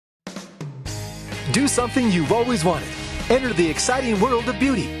Do something you've always wanted. Enter the exciting world of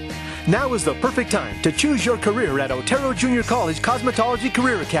beauty. Now is the perfect time to choose your career at Otero Junior College Cosmetology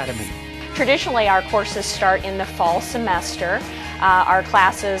Career Academy. Traditionally, our courses start in the fall semester. Our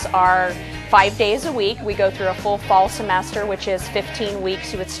classes are 5 days a week. We go through a full fall semester, which is 15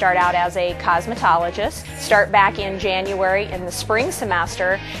 weeks. You would start out as a cosmetologist, start back in January in the spring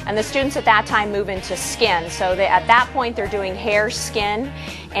semester, and the students at that time move into skin. So at that point they're doing hair, skin,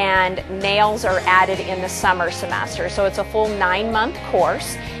 and nails are added in the summer semester. So it's a full 9-month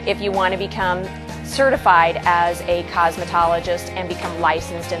course if you want to become certified as a cosmetologist and become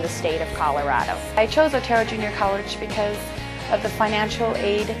licensed in the state of Colorado. I chose Otero Junior College because of the financial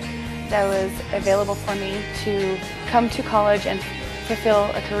aid that was available for me to come to college and fulfill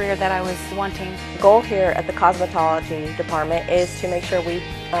a career that I was wanting. The goal here at the cosmetology department is to make sure we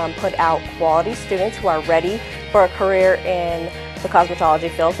put out quality students who are ready for a career in the cosmetology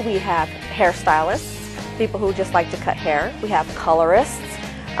field. We have hairstylists, people who just like to cut hair. We have colorists.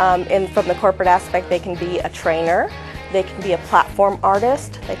 From the corporate aspect, they can be a trainer, they can be a platform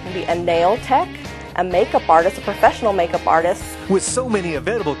artist, they can be a nail tech, a makeup artist, a professional makeup artist. With so many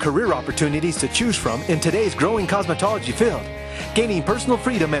available career opportunities to choose from in today's growing cosmetology field, gaining personal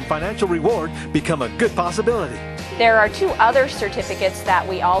freedom and financial reward become a good possibility. There are 2 other certificates that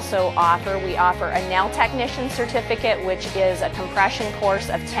we also offer. We offer a nail technician certificate, which is a compression course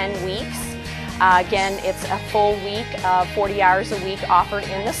of 10 weeks. Again, it's a full week, 40 hours a week offered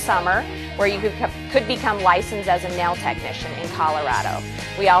in the summer, where you could become licensed as a nail technician in Colorado.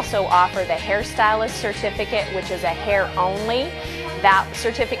 We also offer the hairstylist certificate, which is a hair only. That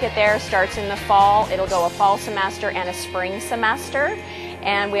certificate there starts in the fall. It'll go a fall semester and a spring semester.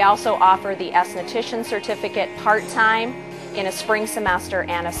 And we also offer the esthetician certificate part-time in a spring semester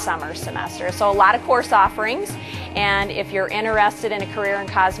and a summer semester. So a lot of course offerings, and if you're interested in a career in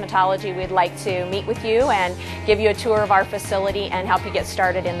cosmetology, we'd like to meet with you and give you a tour of our facility and help you get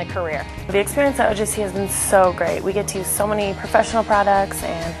started in the career. The experience at OJC has been so great. We get to use so many professional products,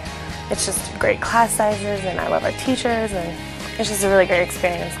 and it's just great class sizes, and I love our teachers, and it's just a really great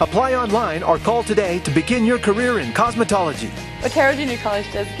experience. Apply online or call today to begin your career in cosmetology. Otero Junior College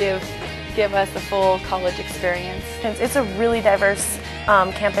does give us a full college experience. It's a really diverse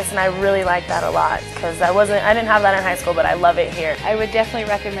campus, and I really like that a lot because I didn't have that in high school, but I love it here. I would definitely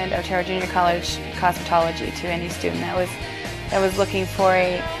recommend Otero Junior College Cosmetology to any student that was looking for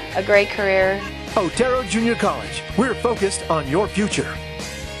a great career. Otero Junior College. We're focused on your future.